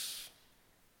service.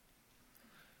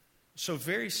 So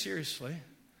very seriously,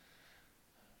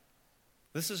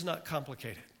 this is not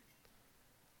complicated.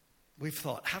 We've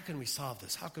thought, how can we solve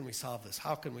this? How can we solve this?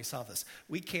 How can we solve this?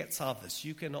 We can't solve this.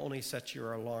 You can only set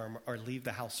your alarm or leave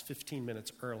the house 15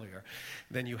 minutes earlier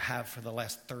than you have for the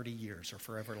last 30 years or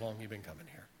forever long you've been coming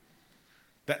here.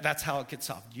 That's how it gets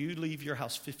solved. You leave your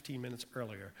house 15 minutes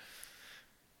earlier.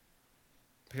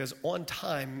 Because on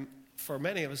time, for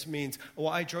many of us, means, well,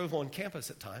 I drove on campus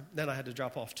at time, then I had to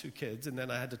drop off 2 kids, and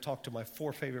then I had to talk to my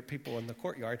 4 favorite people in the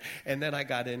courtyard, and then I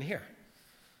got in here.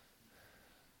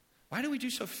 Why do we do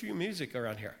so few music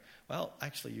around here? Well,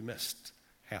 actually, you missed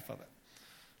half of it.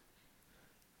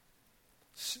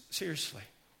 Seriously.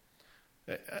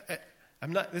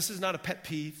 This is not a pet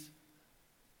peeve.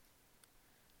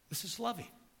 This is loving.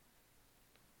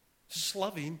 This is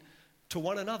loving to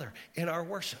one another in our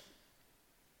worship.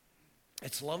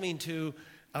 It's loving to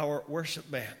our worship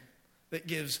band that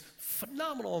gives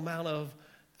phenomenal amount of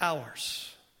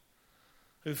hours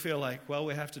who feel like, well,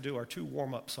 we have to do our 2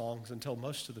 warm-up songs until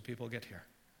most of the people get here.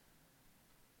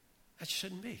 That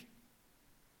shouldn't be.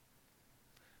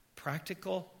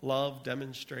 Practical love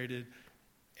demonstrated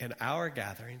in our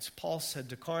gatherings. Paul said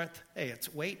to Corinth, hey,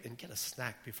 it's wait and get a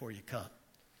snack before you come.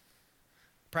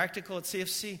 Practical at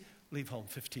CFC, leave home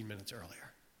 15 minutes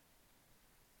earlier.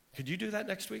 Could you do that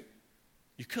next week?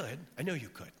 You could. I know you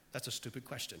could. That's a stupid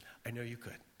question. I know you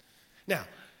could. Now,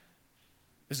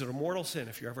 is it a mortal sin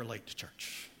if you're ever late to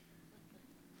church?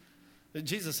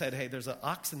 Jesus said, hey, there's an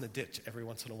ox in the ditch every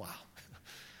once in a while.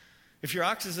 If your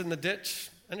ox is in the ditch,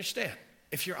 understand.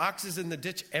 If your ox is in the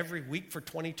ditch every week for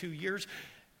 22 years,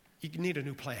 you need a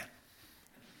new plan.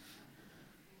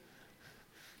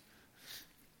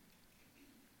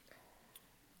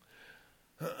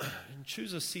 And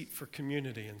choose a seat for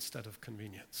community instead of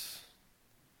convenience.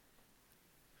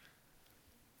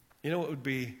 You know what would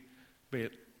be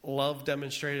love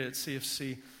demonstrated at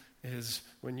CFC is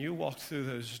when you walked through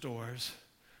those doors,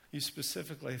 you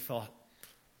specifically thought,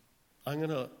 I'm going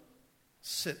to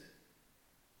sit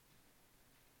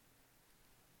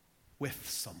with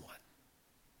someone.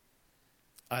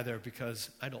 Either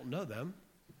because I don't know them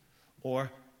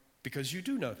or because you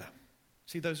do know them.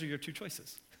 See, those are your 2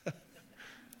 choices,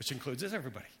 which includes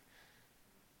everybody.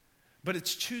 But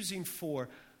it's choosing for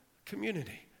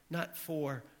community, not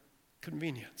for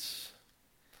convenience.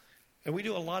 And we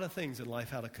do a lot of things in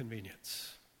life out of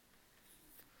convenience.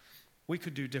 We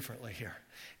could do differently here.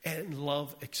 And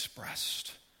love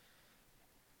expressed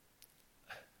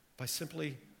by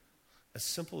simply, as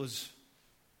simple as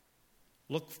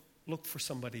look for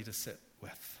somebody to sit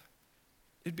with.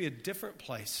 It'd be a different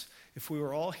place if we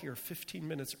were all here 15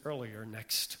 minutes earlier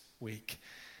next week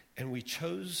and we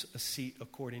chose a seat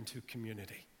according to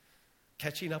community.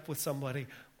 Catching up with somebody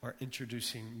or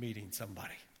meeting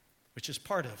somebody, which is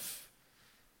part of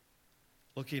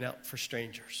looking out for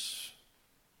strangers.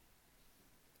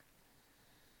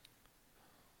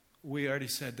 We already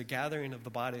said the gathering of the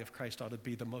body of Christ ought to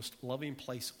be the most loving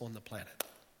place on the planet.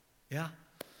 Yeah?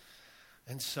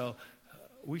 And so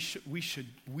we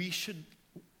should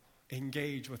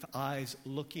engage with eyes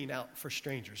looking out for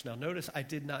strangers. Now notice I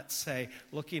did not say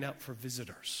looking out for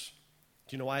visitors.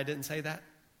 Do you know why I didn't say that?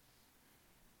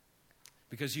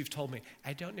 Because you've told me,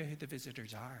 I don't know who the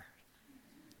visitors are.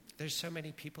 There's so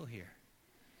many people here.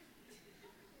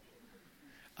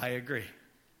 I agree.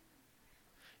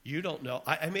 You don't know.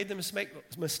 I made the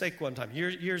mistake one time,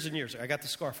 years and years. I got the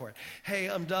scar for it. Hey,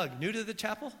 I'm Doug, new to the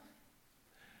chapel?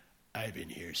 I've been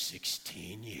here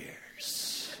 16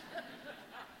 years.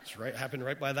 It's right, happened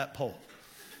right by that pole.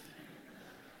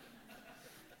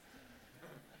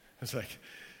 It's like,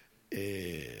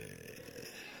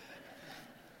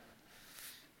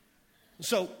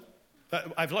 So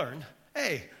I've learned,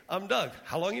 hey, I'm Doug.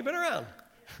 How long you been around?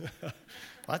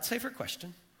 That's a safer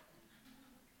question.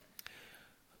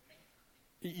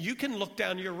 You can look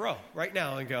down your row right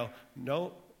now and go,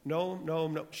 no,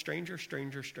 stranger.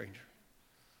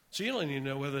 So you don't need to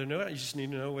know whether they know it. You just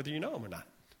need to know whether you know them or not.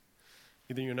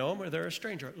 Either you know them or they're a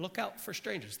stranger. Look out for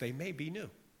strangers. They may be new.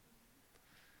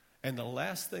 And the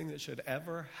last thing that should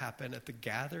ever happen at the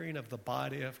gathering of the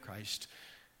body of Christ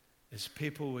is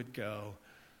people would go,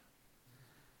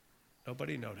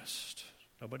 nobody noticed.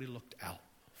 Nobody looked out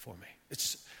for me.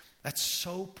 That's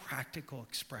so practical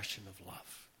expression of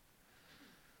love.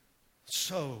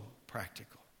 So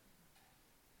practical.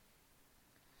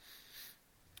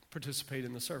 Participate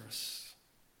in the service.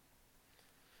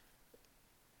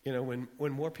 You know,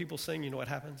 when more people sing, you know what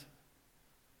happens?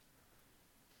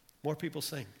 More people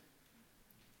sing.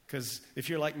 Because if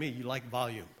you're like me, you like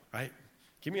volume, right?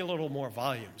 Give me a little more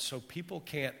volume so people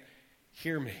can't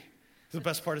hear me. The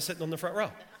best part is sitting on the front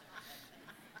row.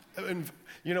 And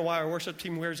you know why our worship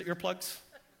team wears earplugs?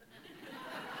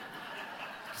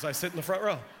 Because I sit in the front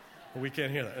row. We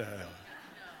can't hear that.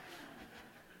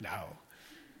 No.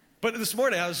 But this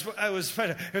morning, I was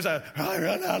trying to, I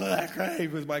run out of that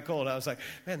grave with my cold. I was like,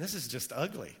 man, this is just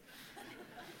ugly.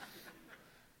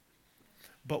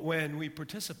 But when we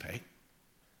participate,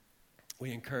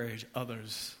 we encourage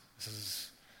others. This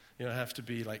is, you don't have to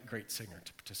be like great singer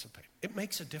to participate. It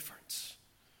makes a difference.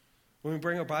 When we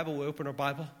bring our Bible, we open our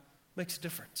Bible, it makes a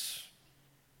difference.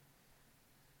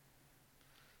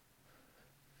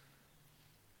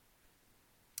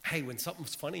 Hey, when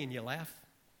something's funny and you laugh,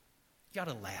 you got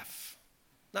to laugh.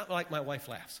 Not like my wife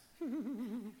laughs.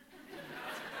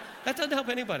 That doesn't help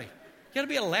anybody. You got to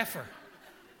be a laugher.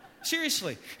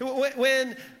 Seriously.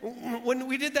 When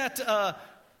we did that,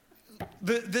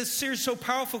 this series So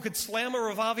Powerful Could Slam a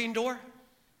Revolving Door,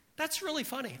 that's really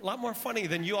funny. A lot more funny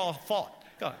than you all thought.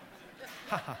 Go on.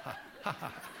 Ha, ha, ha, ha,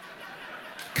 ha.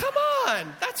 Come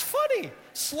on, that's funny.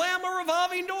 Slam a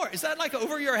revolving door. Is that like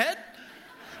over your head?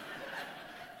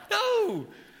 No,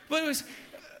 but it was,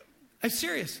 I'm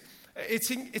serious.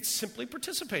 It's simply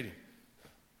participating.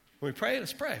 When we pray,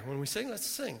 let's pray. When we sing, let's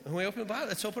sing. When we open the Bible,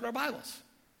 let's open our Bibles.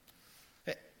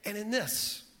 And in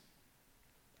this,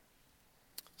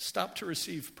 stop to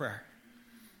receive prayer.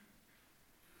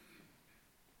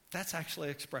 That's actually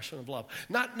an expression of love.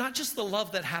 Not just the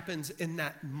love that happens in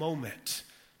that moment,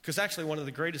 because actually one of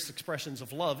the greatest expressions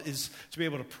of love is to be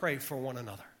able to pray for one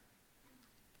another.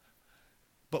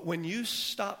 But when you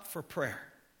stop for prayer,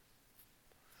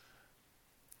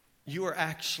 you are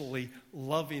actually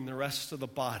loving the rest of the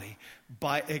body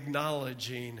by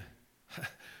acknowledging,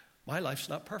 my life's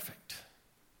not perfect.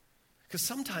 Because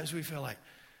sometimes we feel like,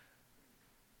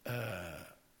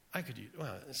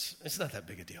 it's not that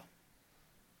big a deal.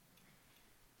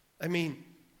 I mean,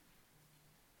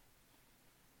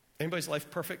 anybody's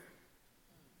life perfect?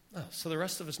 No, so the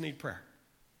rest of us need prayer.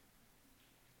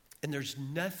 And there's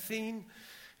nothing,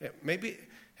 maybe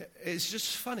it's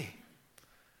just funny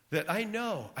that I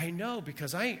know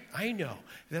because I know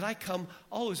that I come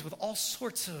always with all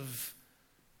sorts of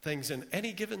things in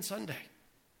any given Sunday.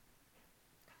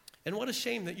 And what a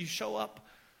shame that you show up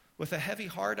with a heavy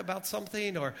heart about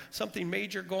something or something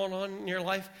major going on in your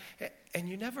life, and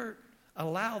you never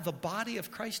allow the body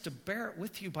of Christ to bear it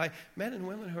with you by men and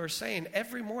women who are saying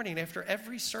every morning after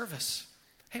every service,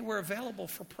 hey, we're available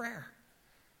for prayer.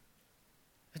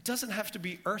 It doesn't have to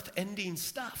be earth-ending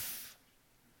stuff.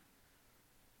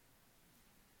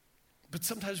 But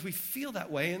sometimes we feel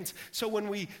that way, and so when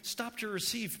we stop to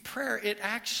receive prayer, it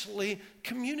actually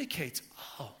communicates,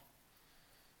 oh,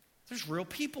 there's real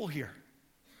people here.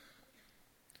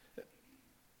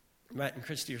 Matt and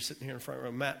Christy are sitting here in the front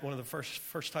row. Matt, one of the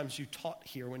first times you taught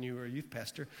here when you were a youth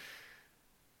pastor,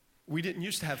 we didn't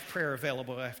used to have prayer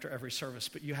available after every service,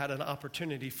 but you had an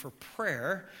opportunity for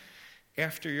prayer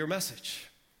after your message.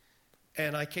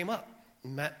 And I came up,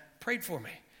 and Matt prayed for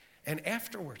me. And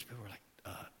afterwards, people were like,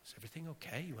 is everything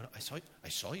okay? I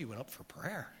saw you went up for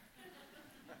prayer.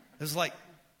 It was like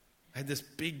I had this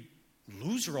big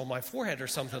loser on my forehead or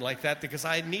something like that because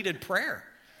I needed prayer.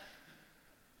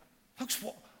 Folks,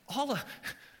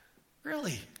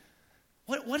 really,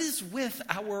 what is with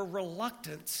our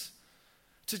reluctance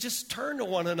to just turn to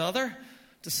one another,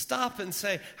 to stop and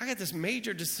say, I got this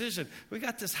major decision. We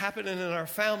got this happening in our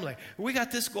family. We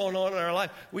got this going on in our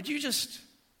life. Would you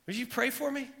pray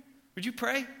for me? Would you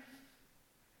pray?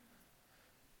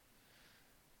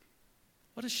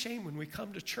 What a shame when we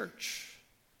come to church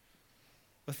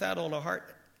with that on our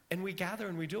heart and we gather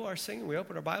and we do our singing, we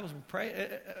open our Bibles, we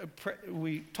pray,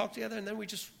 we talk together, and then we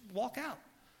just walk out.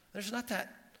 There's not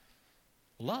that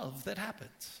love that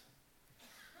happens.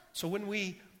 So when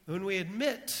we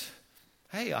admit,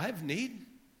 hey, I have need,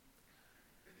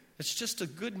 it's just a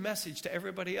good message to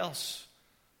everybody else.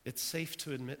 It's safe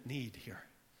to admit need here,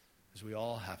 because we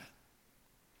all have it.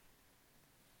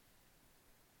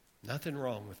 Nothing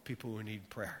wrong with people who need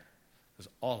prayer,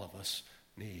 because all of us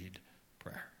need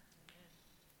prayer.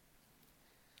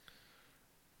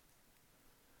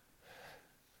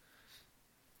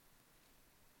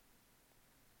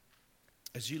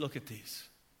 As you look at these,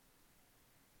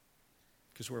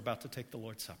 because we're about to take the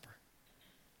Lord's Supper,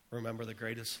 remember the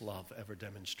greatest love ever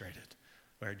demonstrated,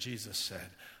 where Jesus said,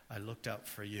 I looked out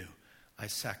for you. I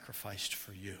sacrificed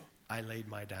for you. I laid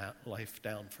my life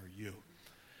down for you.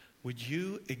 Would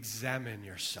you examine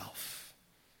yourself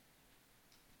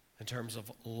in terms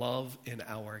of love in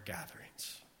our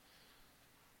gatherings?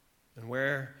 And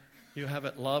where you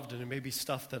haven't loved, and it may be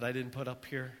stuff that I didn't put up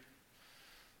here,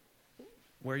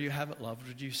 where you haven't loved,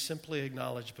 would you simply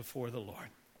acknowledge before the Lord,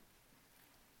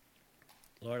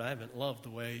 Lord, I haven't loved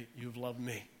the way you've loved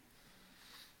me.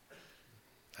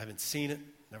 I haven't seen it,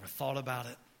 never thought about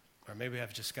it, or maybe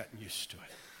I've just gotten used to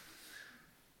it.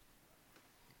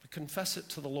 But confess it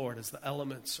to the Lord as the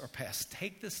elements are passed.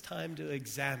 Take this time to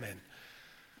examine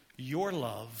your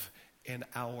love in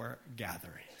our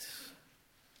gatherings.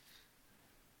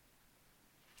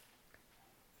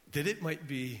 That it might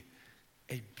be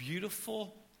a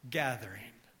beautiful gathering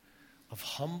of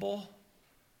humble,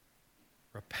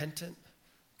 repentant,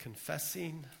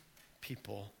 confessing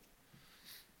people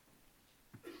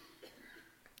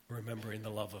remembering the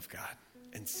love of God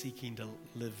and seeking to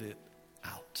live it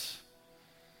out.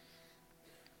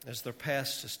 As they're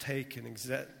passed, just take and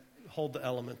hold the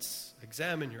elements,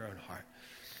 examine your own heart,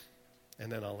 and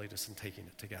then I'll lead us in taking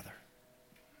it together.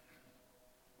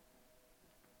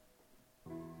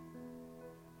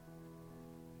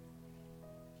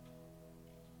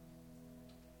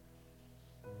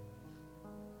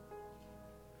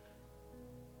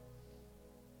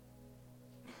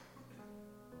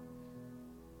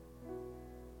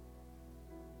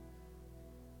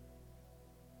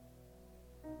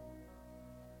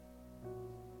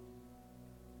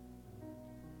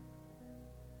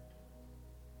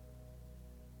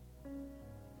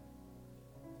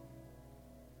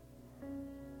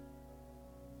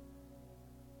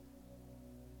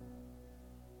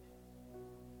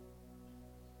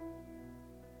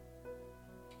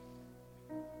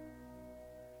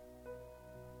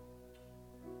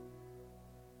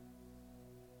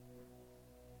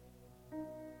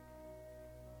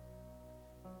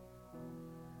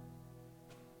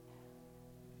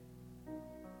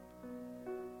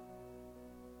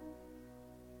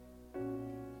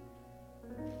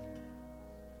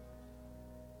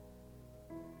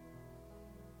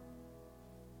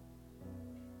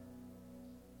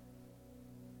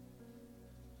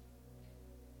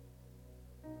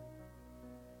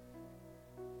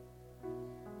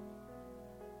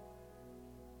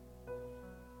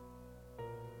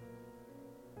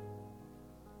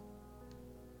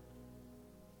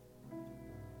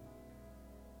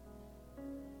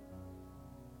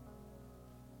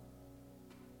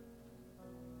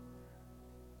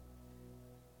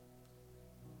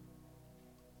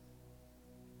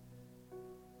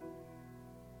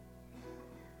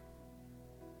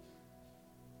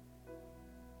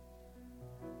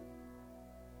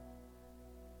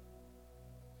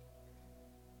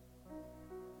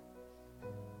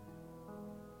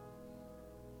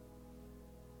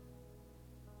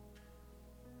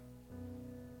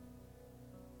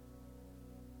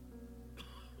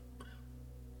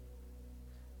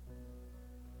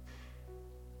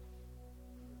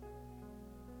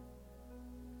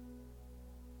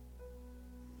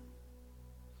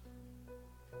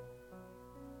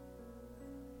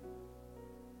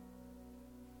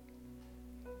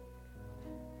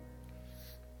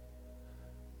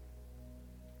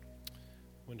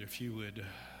 And if you would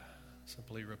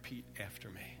simply repeat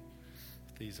after me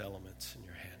these elements in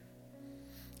your hand.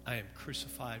 I am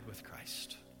crucified with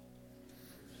Christ.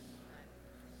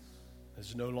 It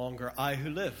is no longer I who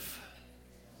live,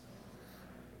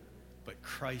 but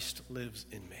Christ lives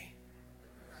in me.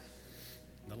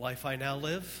 The life I now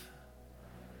live,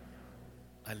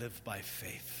 I live by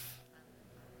faith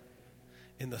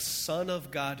in the Son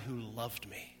of God who loved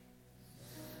me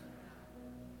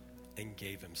and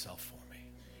gave himself for me.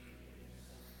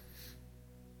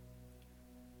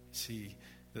 See,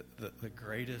 the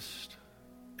greatest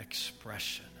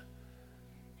expression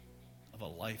of a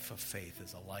life of faith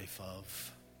is a life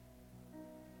of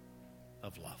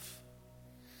love.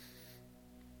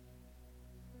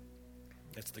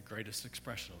 It's the greatest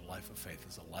expression of a life of faith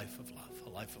is a life of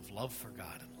love for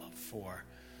God and love for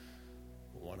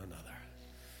one another.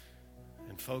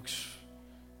 And folks,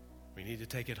 we need to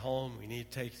take it home, we need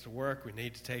to take it to work, we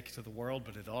need to take it to the world,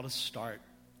 but it ought to start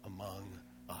among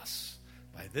us.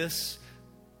 By this,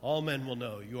 all men will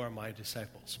know you are my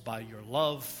disciples, by your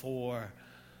love for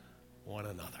one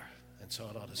another. And so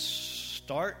it ought to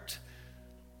start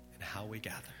in how we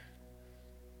gather.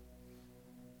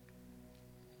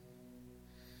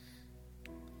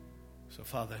 So,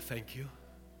 Father, thank you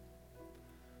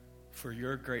for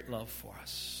your great love for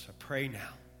us. I pray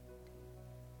now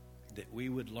that we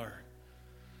would learn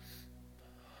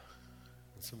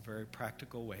in some very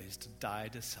practical ways to die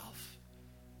to self,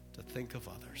 to think of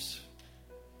others,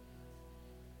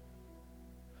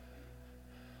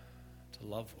 to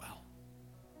love well,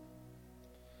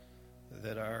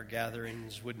 that our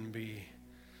gatherings wouldn't be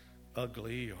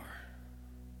ugly or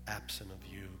absent of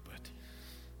you, but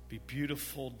be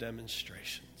beautiful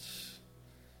demonstrations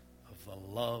of the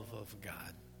love of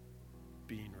God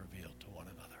being revealed to one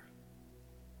another.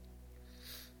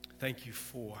 Thank you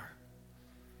for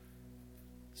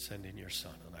sending your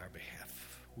Son on our behalf.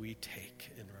 We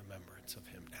take in remembrance of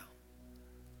him now.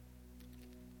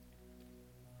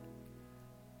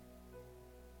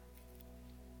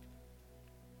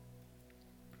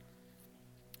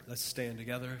 Let's stand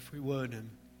together, if we would, and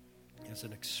as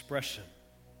an expression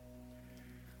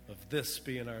of this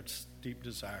being our deep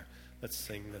desire, let's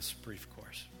sing this brief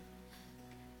chorus.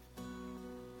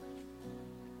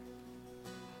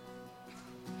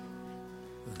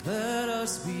 Let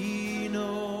us be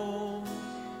known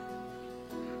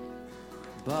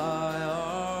by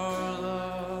our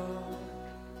love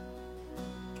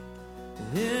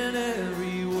in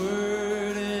every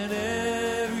word and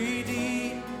every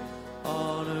deed.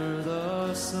 Honor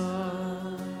the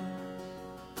Son.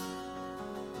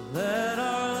 Let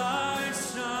our light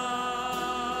shine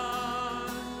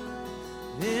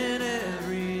in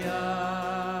every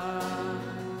eye.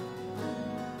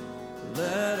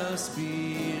 Let us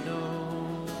be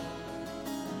known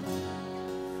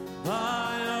by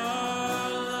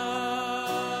our love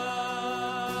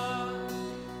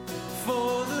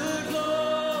for the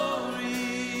glory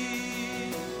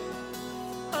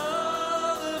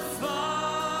of the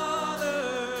Father,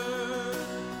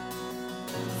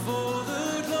 for the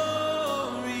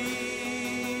glory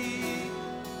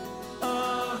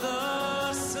of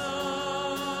the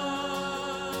Son,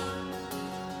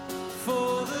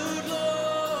 for the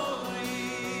glory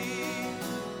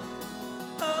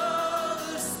of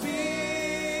the Spirit.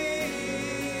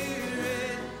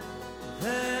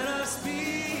 Let us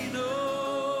be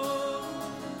known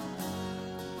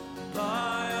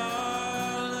by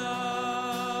our love.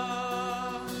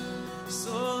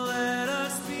 So let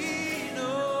us be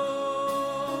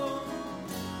known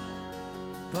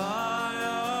by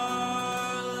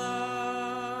our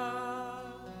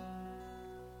love.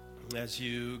 As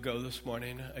you go this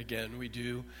morning, again, we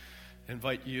do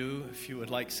invite you, if you would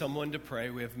like someone to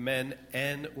pray. We have men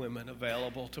and women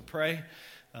available to pray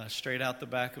straight out the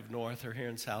back of North or here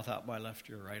in South, out by left,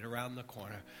 you're right around the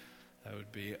corner. That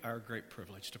would be our great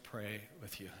privilege to pray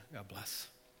with you. God bless.